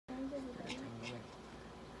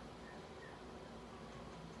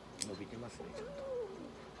伸びてますね、ちゃんと。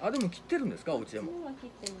あ、でも切ってるんですか、お家でも。切っ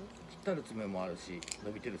たる爪もあるし、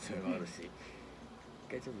伸びてる爪もあるし。一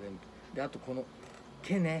回ちょっと全部。で、あとこの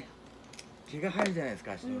毛ね、毛が生えるじゃないです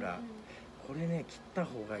か、足の裏。これね、切った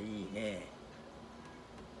方がいいね。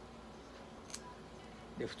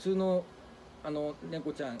で、普通の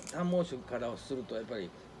猫ちゃん、短毛種からするとやっぱり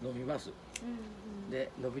伸びます。で、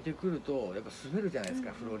伸びてくるとやっぱ滑るじゃないです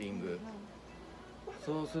か、フローリング。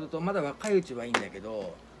そうするとまだ若いうちはいいんだけ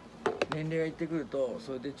ど、年齢がいってくると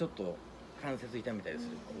それでちょっと関節痛めたりす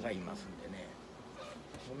る子がいますんでね。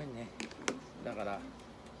ごめんね。だから、ま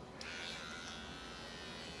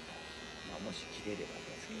あ、もし切れればで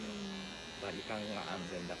すけど、バリカンが安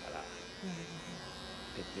全だから、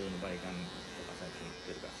ペット用のバリカンとか最近売っ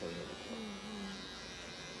てるから、そういうのでこう、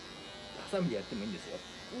ハサミでやってもいいんですよ。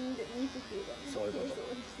そういうこと。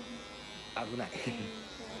危ない。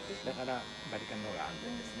だからバリカンの方が安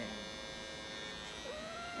全ですね。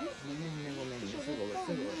ごめんね、ごめんね。すぐっ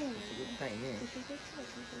たいね。は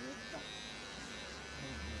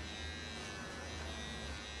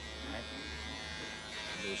い。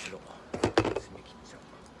どうしろ。爪切っちゃおうか。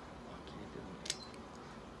あ、切れてるね。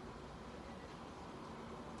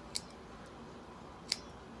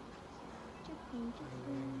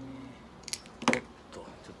おっと、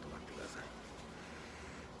ちょっと待ってください。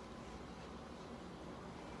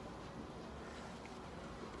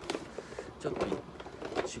ちょっと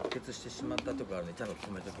出血してしまったところはね、ちゃんと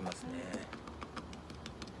止めときますね。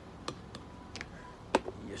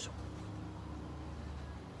よいしょ。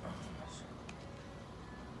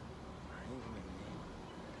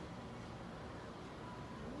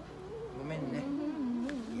ごめんね。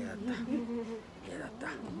嫌だった。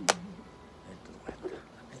どこやっ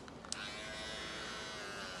た。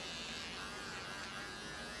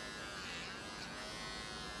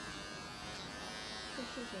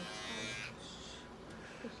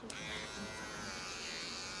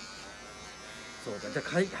そうか、じゃあ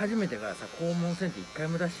飼い始めてからさ、肛門腺って一回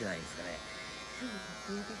も出してないんですかね。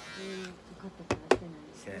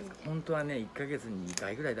してないですか。本当はね、1ヶ月に2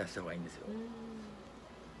回ぐらい出した方がいいんですよ。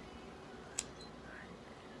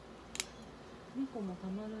猫もた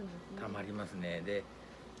まるんですね。たまりますね。で、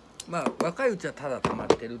まあ若いうちはただ溜まっ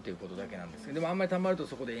てるっていうことだけなんですけど、でもあんまり溜まると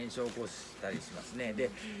そこで炎症を起こしたりしますね。で、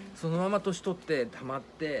そのまま年取って溜まっ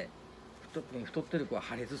て、特に太ってる子は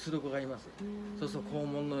破裂する子がいます。そうすると肛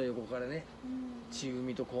門の横からね、血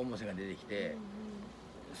膿と肛門腺が出てきて、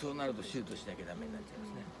そうなると手術しなきゃダメになっちゃいます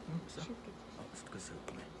ね。少し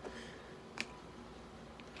ごめん。も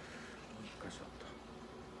う一箇所あった。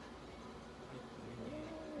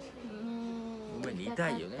ごめんね、痛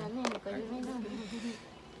いよね。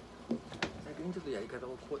先にちょっとやり方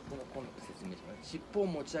を今度説明します。尻尾を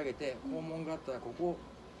持ち上げて、肛門があったらここを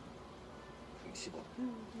絞る。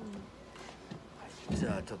じ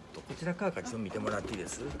ゃあちょっとこちらからちょっと見てもらっていいで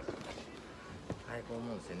す？はい、肛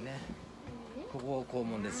門腺ね。ここ肛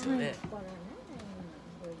門ですよね。こ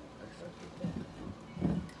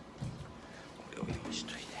れを用意し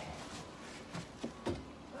といて。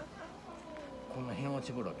この辺を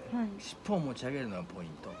絞るわけ。尻尾を持ち上げるのがポイン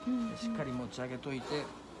ト。しっかり持ち上げといて絞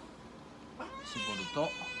ると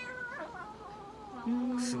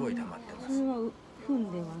すごい溜まってます。それは糞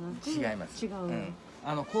ではなく。違います。違う。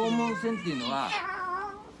肛門腺っていうのは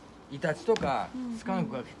イタチとかスカン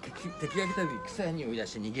クが敵が来た時臭い匂いを出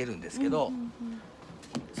して逃げるんですけど、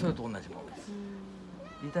それと同じものです。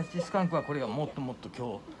イタチスカンクはこれがもっともっ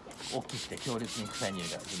と大きくて強烈に臭い匂い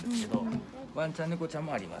がするんですけど、ワンちゃん猫ちゃん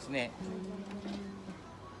もありますね。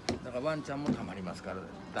だからワンちゃんもたまりますから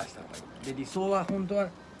出した方がいい。で、理想は本当は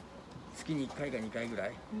月に1回か2回ぐら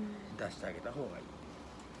い出してあげた方がいい。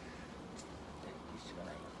ティッシュが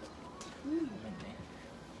ない。ごめんね。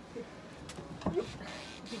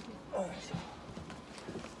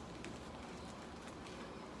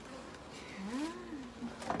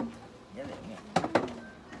嫌だよね。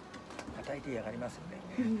叩いて嫌がりますよね。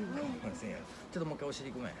ちょっともう一回お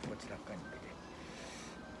尻ごめん。こっち楽観に向けて。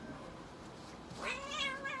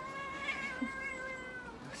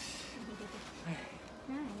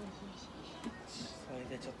それ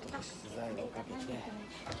でちょっと保湿剤をかけて。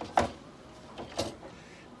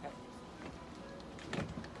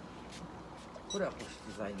これは保湿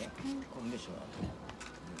剤ね。コンディショナーと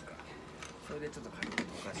いうか。それでちょっと軽く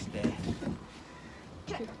溶かして。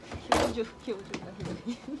表情がひどい。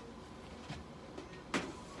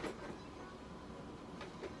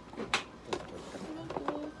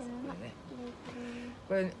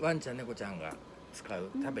これワンちゃん猫ちゃんが使う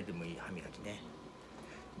食べてもいい歯磨きね。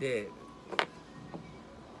で、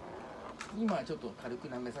今はちょっと軽く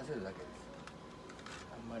舐めさせるだけです。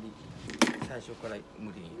あんまり最初から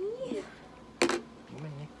無理に。ごめ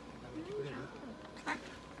んね。舐げてくれる？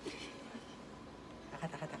た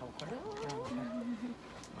かたかたか、これ。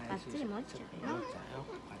あっちにもあっちゃうよ。はいは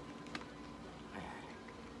い。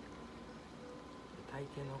大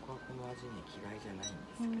抵の子はこの味ね嫌いじゃないんです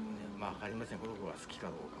けどね。まあわかりません。この子が好きか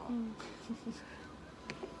どうかは。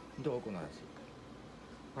どうこの味？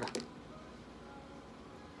ほら。好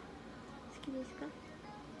きですか？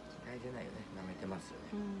嫌いじゃないよね。舐めてますよ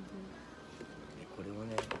ね。でこれを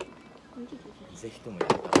ね、ぜひともやっ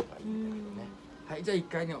た方がいいんだけどね。はい、じゃあ一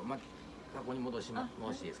回ね、箱に戻してい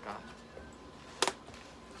いですか？は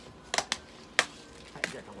い、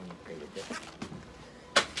じゃあ箱に一回入れて。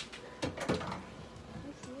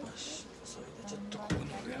よし、それでちょっとここに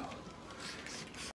置くよ。